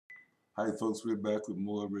Hi folks, we're back with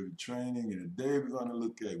more Revit training, and today we're going to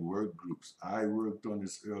look at work groups. I worked on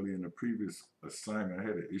this earlier in the previous assignment. I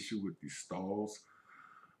had an issue with these stalls.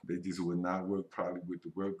 They just would not work probably with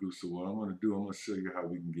the work group. So what I'm going to do, I'm going to show you how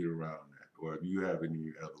we can get around that. Or if you have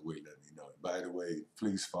any other way, let me know. By the way,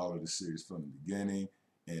 please follow the series from the beginning.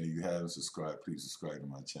 And if you haven't subscribed, please subscribe to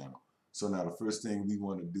my channel. So now the first thing we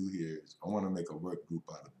want to do here is I want to make a work group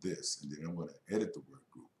out of this. And then I'm going to edit the work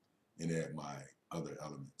group and add my other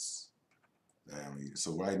elements.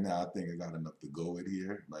 So right now, I think I got enough to go with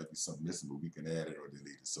here. Might be something missing, but we can add it or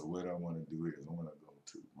delete it. So what I want to do here is I want to go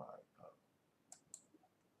to my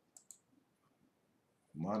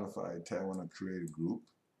modified tab. I want to create a group,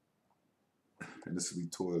 and this will be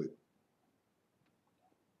toilet.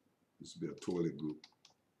 This will be a toilet group.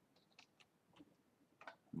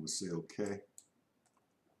 We'll say OK,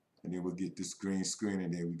 and then we'll get this green screen,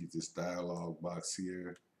 and then we get this dialog box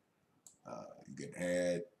here. You can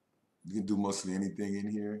add. You can do mostly anything in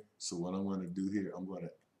here. So what I'm going to do here, I'm going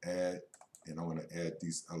to add, and I want to add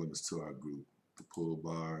these elements to our group. The pull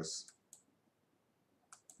bars,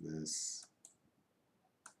 this.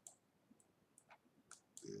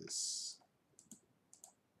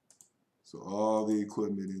 So all the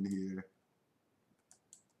equipment in here,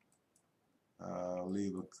 I'll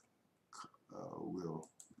leave we'll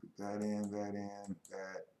put that in, that, and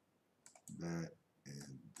that.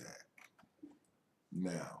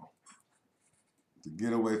 Now, to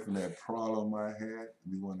get away from that problem I had,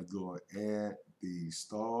 we want to go and add the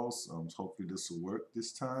stalls. Hopefully this will work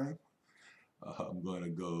this time. I'm going to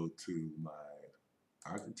go to my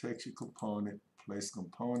architecture component, place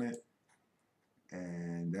component,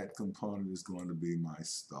 and that component is going to be my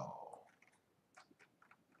stall.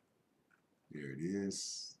 There it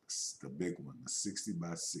is. It's the big one, the 60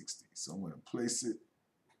 by 60. So I'm going to place it.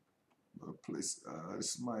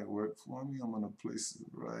 This might work for me. I'm going to place it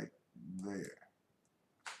right there.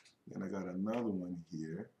 Then I got another one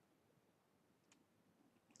here.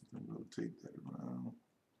 I'm going to rotate that around.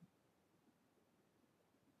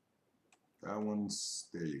 That one's,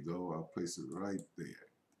 there you go. I'll place it right there.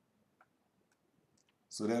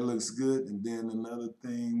 So that looks good. And then another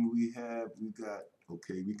thing we got,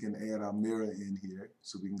 okay, we can add our mirror in here.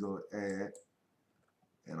 So we can go add,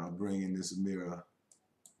 and I'll bring in this mirror.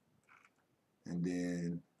 And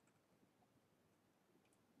then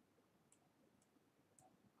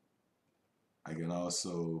I can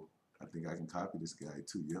also, I think I can copy this guy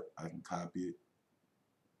too. Yep, I can copy it.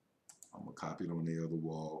 I'm going to copy it on the other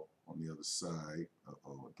wall, on the other side.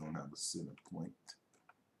 Uh-oh, I don't have a center point.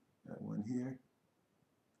 That one here.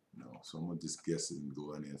 No, so I'm going to just guess it and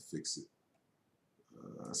go in there and fix it.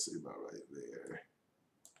 Let's see about right there.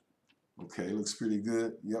 Okay, looks pretty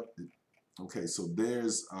good. Yep. Okay, so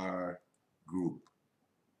there's our group.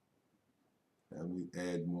 And we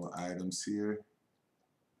add more items here.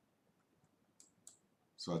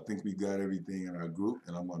 So I think we got everything in our group,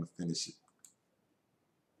 and I'm going to finish it.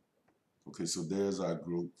 Okay, so there's our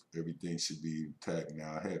group. Everything should be tagged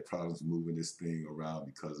now. I had problems moving this thing around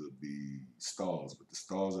because of the stalls, but the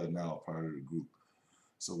stalls are now part of the group.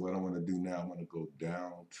 So what I want to do now, I'm going to go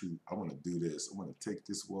down to, I want to do this. I want to take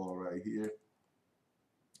this wall right here,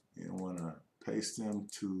 and I want to paste them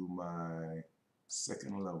to my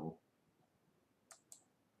second level.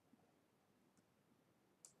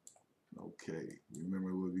 Okay,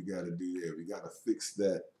 remember what we got to do there. We got to fix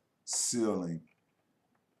that ceiling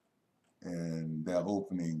and that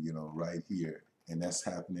opening, you know, right here. And that's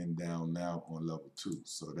happening down now on level 2.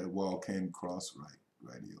 So that wall came across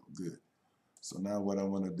right here. Good. So now what I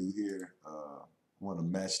want to do here, I want to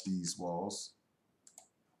match these walls.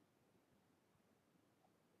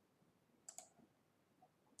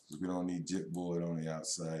 So we don't need jet board on the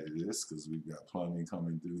outside of this because we've got plumbing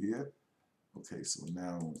coming through here. Okay, so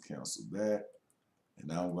now I'm going to cancel that. And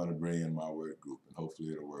now I'm going to bring in my work group, and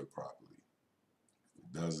hopefully it'll work properly. If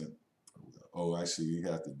it doesn't, oh, actually, we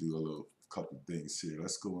have to do a little couple things here.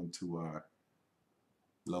 Let's go into our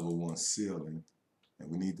level 1 ceiling,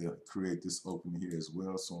 and we need to create this opening here as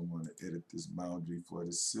well. So I'm going to edit this boundary for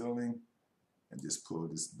the ceiling and just pull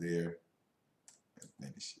this there and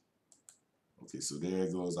finish it. Okay, so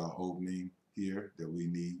there goes our opening here that we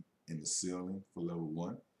need in the ceiling for level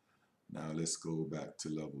 1. Now let's go back to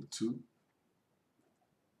level 2.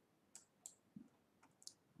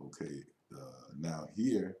 Okay, now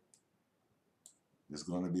here there's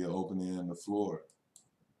going to be an opening in the floor.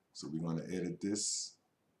 So we're going to edit this.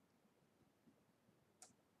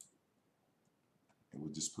 And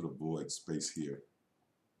we'll just put a void space here.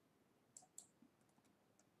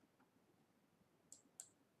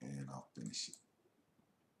 And I'll finish it.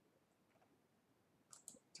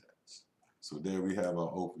 So there we have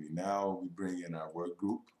our opening. Now we bring in our work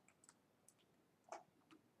group.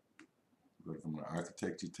 Go from the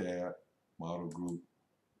architecture tab, model group,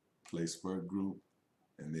 place work group,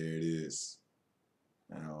 and there it is.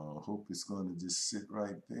 Now I hope it's going to just sit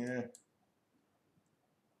right there.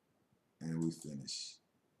 And we finish.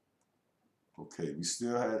 Okay, we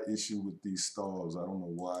still had issue with these stalls. I don't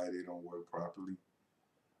know why they don't work properly.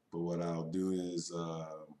 But what I'll do is,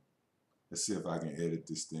 let's see if I can edit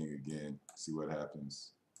this thing again, see what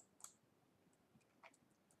happens.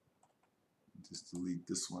 Just delete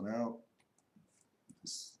this one out.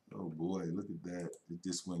 Oh boy, look at that. It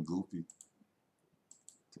just went goofy.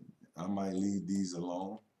 I might leave these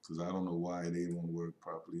alone because I don't know why they won't work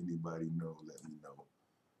properly. Anybody know, let me know.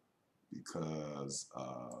 Because,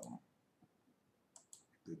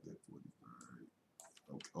 did that 45.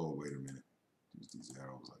 Okay. Oh, wait a minute. Use these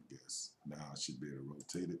arrows, I guess. Now I should be able to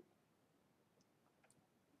rotate it.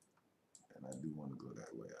 And I do want to go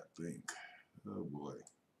that way, I think. Oh boy.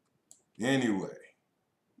 Anyway.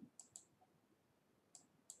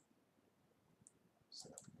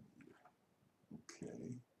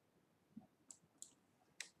 Okay.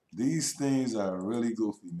 These things are really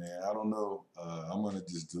goofy, man. I don't know. I'm going to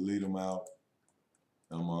just delete them out.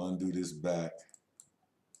 I'm going to undo this back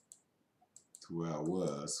to where I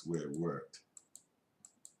was, where it worked.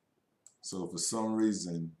 So for some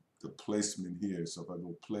reason, the placement here, so if I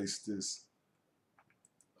go place this,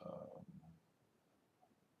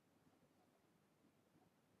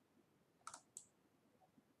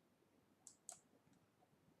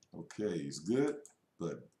 okay, it's good,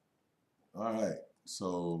 but all right.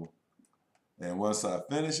 So, and once I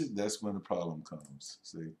finish it, that's when the problem comes.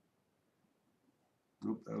 See,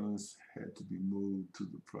 group elements had to be moved to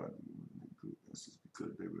the project group. This is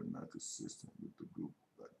because they were not consistent with the group.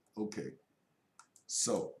 But okay,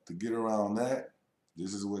 so to get around that,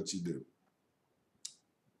 this is what you do.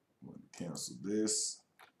 I'm going to cancel this.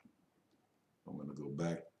 I'm going to go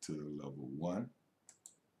back to level 1.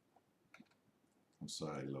 I'm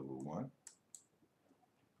sorry, level 1.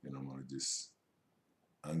 And I'm going to just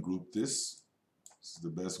ungroup this. This is the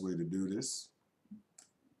best way to do this.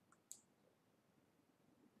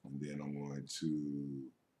 And then I'm going to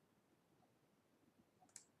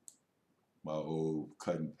my old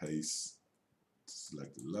cut and paste,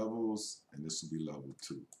 select the levels, and this will be level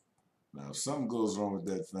 2. Now, if something goes wrong with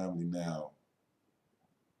that family now,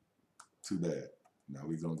 too bad. Now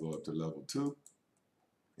we're going to go up to level 2,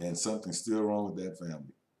 and something's still wrong with that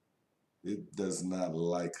family. It does not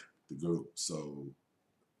like the group, so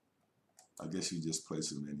I guess you just place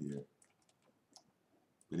them in here.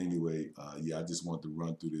 But anyway, yeah, I just want to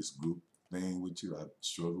run through this group thing with you. I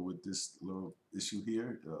struggle with this little issue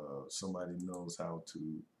here. Somebody knows how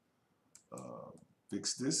to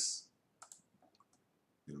fix this,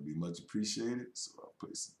 it'll be much appreciated. So I'll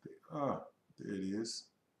place it there. Ah, there it is.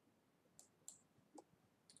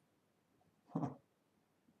 Huh.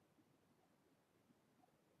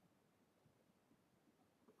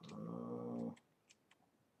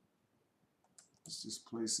 Let's just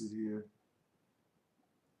place it here.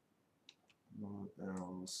 No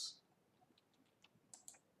arrows.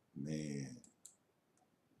 Man.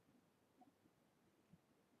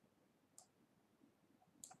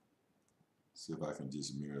 See if I can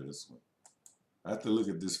just mirror this one. I have to look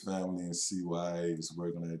at this family and see why it's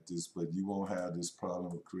working like this, but you won't have this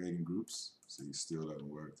problem with creating groups. See, it still doesn't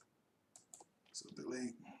work. So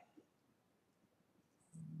delete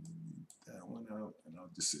that one out, and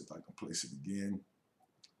I'll just see if I can place it again.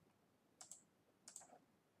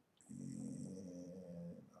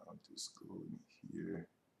 And I'll just go in here.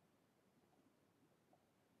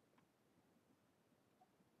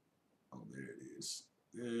 Oh, there it is.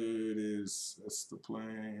 There it is. That's the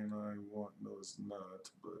plane I want. No, it's not,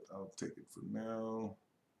 but I'll take it for now.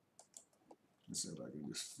 Let's see if I can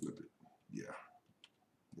just flip it. Yeah.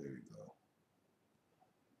 There you go.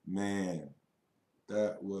 Man,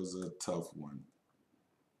 that was a tough one.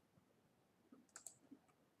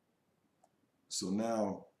 So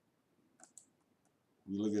now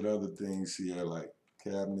we look at other things here like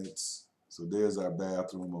cabinets. So there's our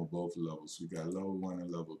bathroom on both levels. We got level 1 and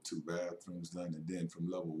level 2 bathrooms done, and then from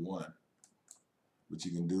level 1, what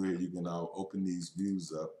you can do here, you can now open these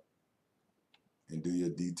views up and do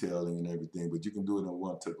your detailing and everything, but you can do it in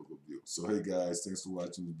one typical view. So hey guys, thanks for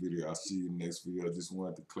watching the video. I'll see you in the next video. I just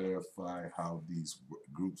wanted to clarify how these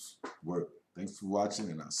groups work. Thanks for watching,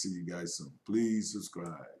 and I'll see you guys soon. Please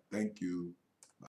subscribe. Thank you.